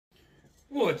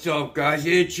What's up, guys?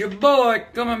 It's your boy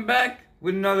coming back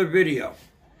with another video.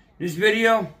 This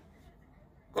video, I'm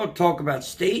going to talk about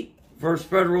state versus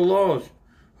federal laws.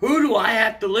 Who do I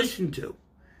have to listen to?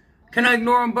 Can I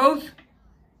ignore them both?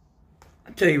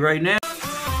 I'll tell you right now.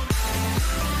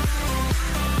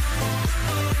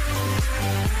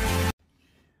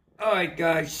 Alright,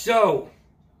 guys, so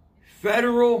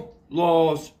federal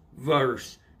laws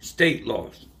versus state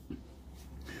laws.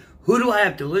 Who do I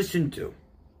have to listen to?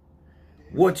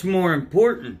 What's more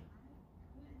important?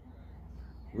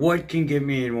 What can get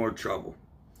me in more trouble?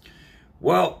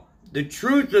 Well, the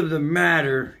truth of the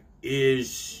matter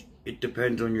is it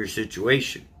depends on your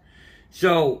situation.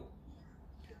 So,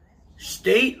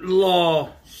 state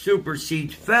law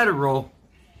supersedes federal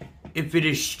if it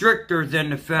is stricter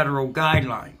than the federal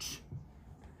guidelines.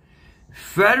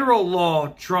 Federal law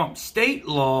trumps state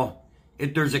law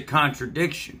if there's a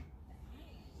contradiction.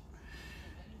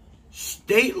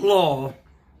 State law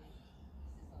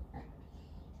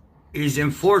is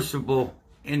enforceable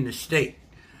in the state.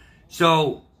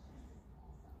 So,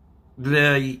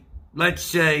 let's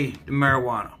say the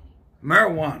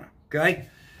marijuana, okay?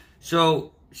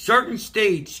 So, certain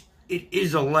states, it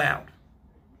is allowed.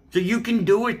 So you can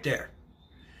do it there.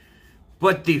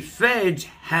 But the feds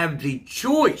have the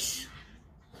choice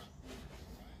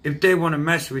if they want to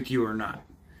mess with you or not.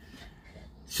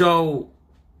 So,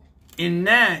 in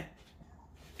that,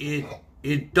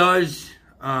 it does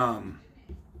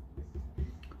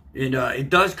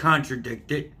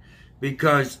contradict it,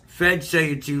 because feds say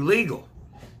it's illegal.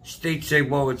 States say,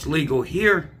 well, it's legal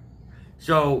here.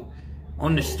 So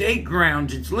on the state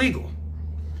grounds, it's legal.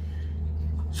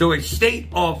 So a state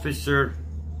officer,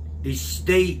 a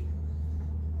state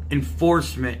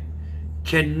enforcement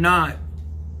cannot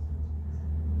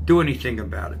do anything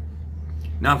about it.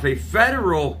 Now, if a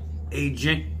federal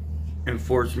agent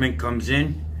enforcement comes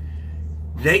in,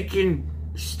 they can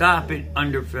stop it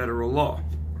under federal law.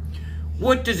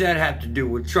 What does that have to do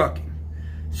with trucking?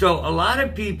 So a lot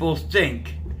of people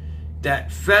think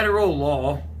that federal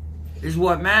law is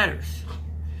what matters.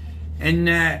 And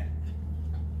that,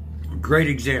 great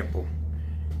example,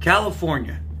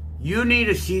 California, you need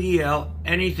a CDL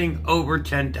anything over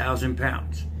 10,000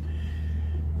 pounds.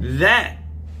 That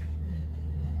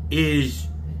is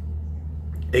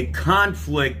a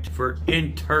conflict for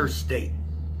interstate.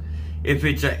 If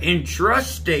it's an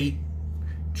intrastate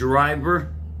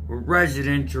driver or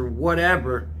resident or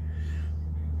whatever,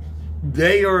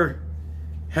 they are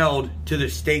held to the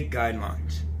state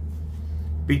guidelines,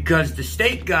 because the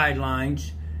state guidelines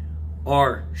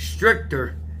are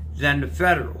stricter than the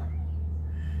federal.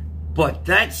 But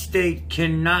that state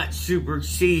cannot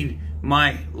supersede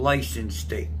my licensed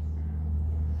state,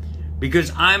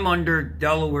 because I'm under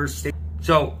Delaware State.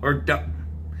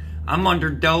 I'm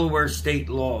under Delaware state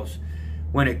laws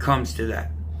when it comes to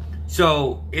that.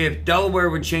 So if Delaware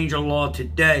would change a law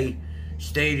today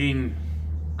stating,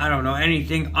 I don't know,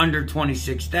 anything under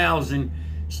 26,000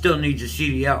 still needs a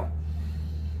CDL,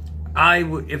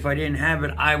 if I didn't have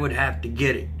it, I would have to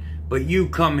get it. But you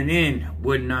coming in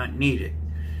would not need it.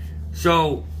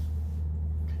 So,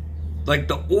 like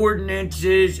the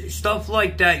ordinances, stuff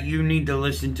like that, you need to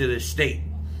listen to the state.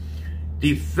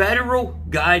 The federal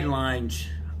guidelines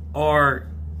are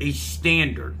a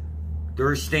standard.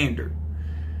 They're a standard.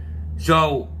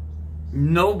 So,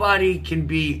 nobody can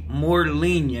be more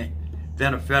lenient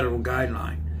than a federal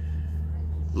guideline.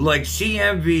 Like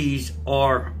CMVs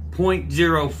are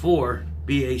 0.04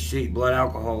 BAC, blood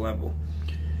alcohol level.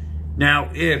 Now,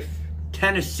 if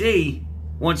Tennessee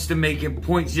wants to make it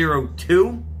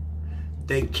 0.02,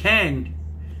 they can.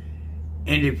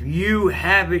 And if you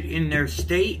have it in their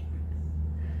state,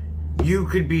 you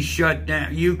could be shut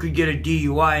down. You could get a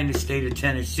DUI in the state of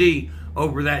Tennessee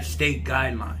over that state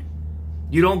guideline.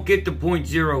 You don't get the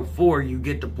 0.04, you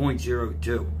get the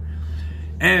 0.02.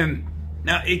 And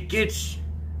now it gets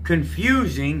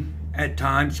confusing at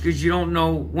times because you don't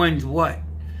know when's what.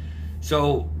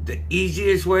 So the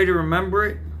easiest way to remember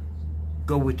it,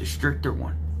 go with the stricter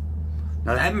one.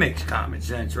 Now that makes common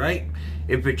sense, right?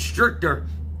 If it's stricter,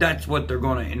 that's what they're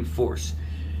going to enforce.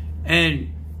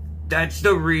 And that's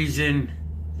the reason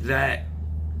that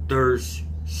there's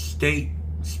state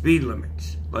speed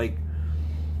limits. Like,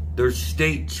 there's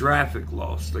state traffic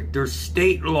laws. Like, there's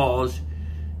state laws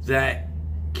that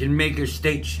can make a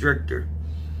state stricter.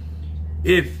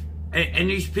 And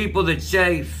these people that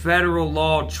say federal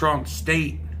law trumps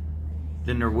state,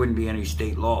 then there wouldn't be any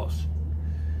state laws.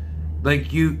 Like,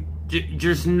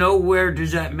 just nowhere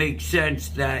does that make sense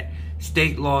that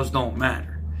state laws don't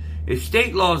matter. If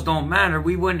state laws don't matter,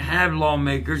 we wouldn't have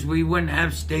lawmakers, we wouldn't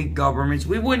have state governments,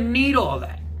 we wouldn't need all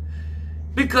that.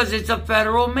 because it's a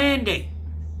federal mandate.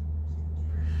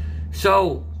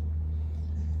 So,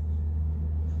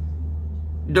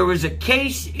 there was a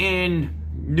case in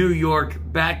New York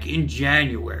back in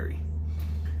January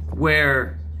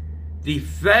where the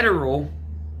federal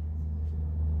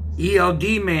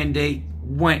ELD mandate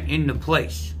went into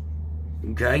place,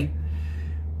 okay?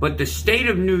 But the state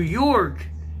of New York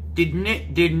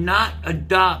did not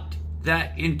adopt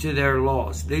that into their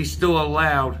laws. They still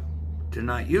allowed to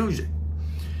not use it.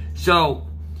 So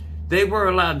they were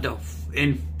allowed to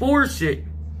enforce it,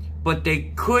 but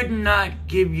they could not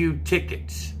give you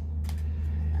tickets.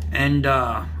 And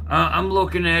I'm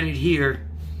looking at it here,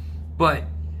 but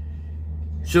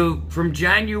so from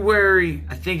January,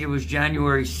 I think it was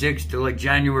January 6th to like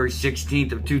January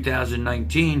 16th of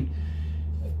 2019,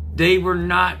 they were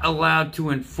not allowed to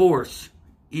enforce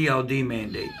ELD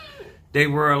mandate. They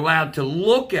were allowed to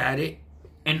look at it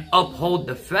and uphold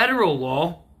the federal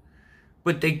law,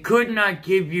 but they could not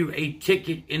give you a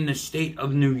ticket in the state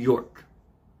of New York.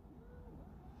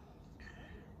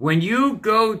 When you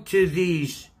go to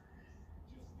these,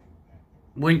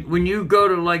 when you go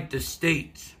to like the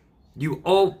states, you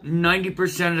owe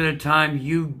 90% of the time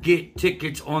you get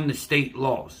tickets on the state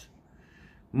laws.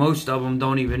 Most of them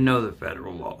don't even know the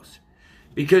federal laws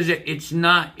because it's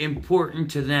not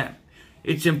important to them.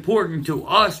 It's important to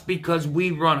us because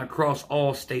we run across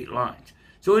all state lines.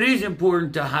 So it is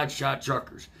important to hotshot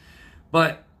truckers.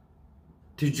 But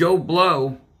to Joe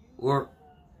Blow or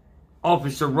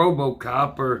Officer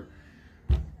RoboCop or,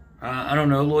 I don't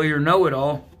know, Lawyer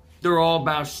Know-It-All, they're all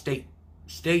about state.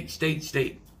 State, state,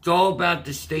 state. It's all about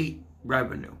the state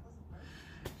revenue.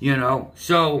 You know,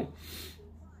 so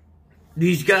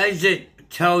these guys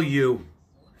that tell you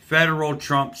federal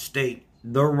trumps state,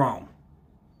 they're wrong.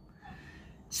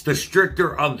 It's the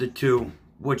stricter of the two,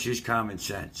 which is common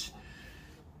sense.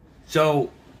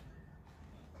 So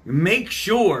make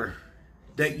sure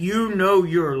that you know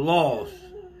your laws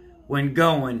when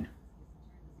going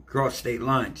across state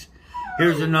lines.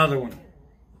 Here's another one.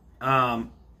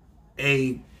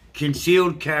 A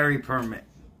concealed carry permit.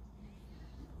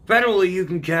 Federally, you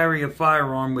can carry a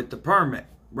firearm with the permit,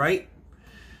 right?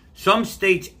 Some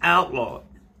states outlaw it.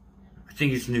 I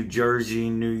think it's New Jersey,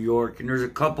 New York, and there's a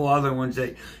couple other ones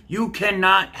that you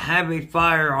cannot have a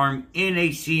firearm in a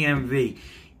CMV.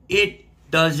 It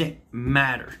doesn't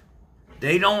matter.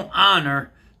 They don't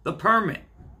honor the permit.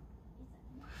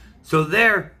 So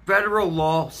there, federal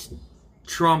law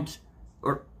trumps,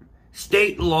 or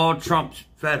state law trumps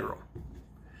federal.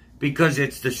 Because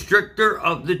it's the stricter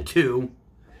of the two,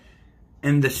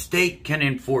 and the state can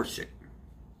enforce it.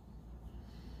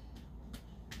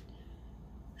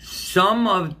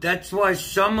 That's why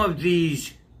some of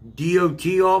these DOT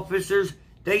officers,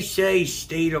 they say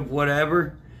state of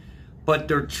whatever, but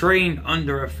they're trained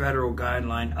under a federal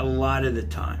guideline a lot of the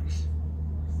times.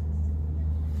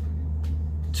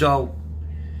 So,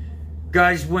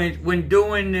 guys, when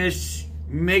doing this,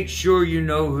 make sure you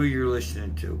know who you're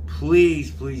listening to.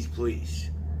 Please, please, please.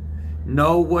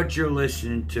 Know what you're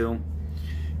listening to.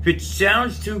 If it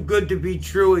sounds too good to be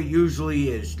true, it usually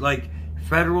is. Like,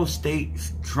 federal state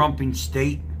trumping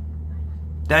state,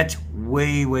 that's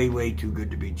way, way, way too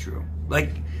good to be true. Like,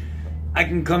 I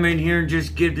can come in here and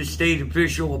just give the state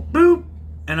official a boop,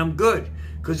 and I'm good.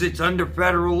 Because it's under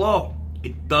federal law.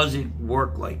 It doesn't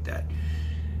work like that.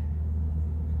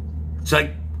 It's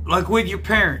like with your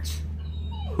parents.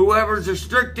 Whoever's the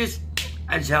strictest,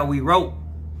 that's how we roll.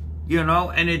 You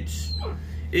know, and it's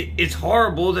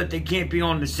horrible that they can't be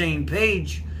on the same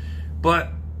page,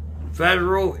 but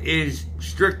federal is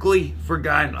strictly for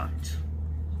guidelines.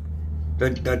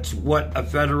 That's what a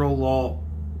federal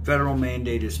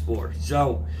mandate is for.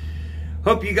 So,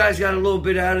 hope you guys got a little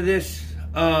bit out of this.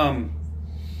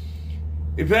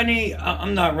 If any,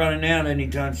 I'm not running out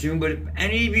anytime soon, but if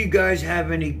any of you guys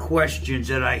have any questions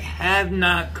that I have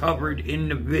not covered in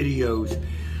the videos,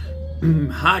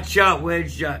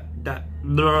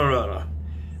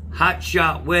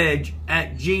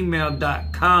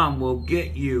 hotshotwedge@gmail.com will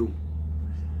get you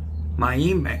my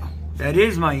email. That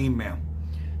is my email.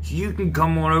 So you can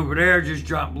come on over there, just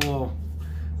drop a little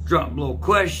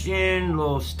question,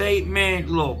 little statement,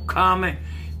 little comment,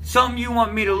 something you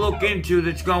want me to look into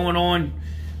that's going on.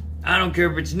 I don't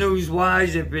care if it's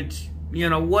news-wise, if it's, you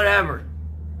know, whatever.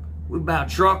 We're about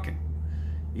trucking.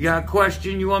 You got a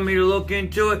question you want me to look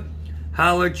into it?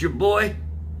 Holler at your boy.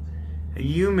 And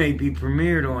you may be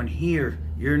premiered on here.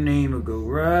 Your name will go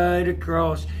right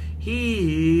across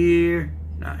here.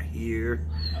 Not here.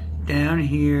 Down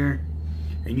here.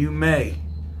 And you may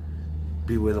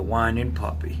be with a whining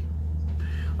puppy.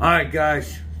 Alright,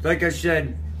 guys. Like I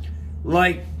said,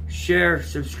 like, share,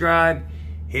 subscribe.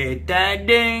 hit that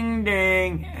ding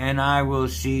ding, and I will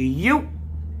see you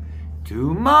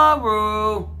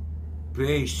tomorrow.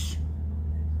 Peace.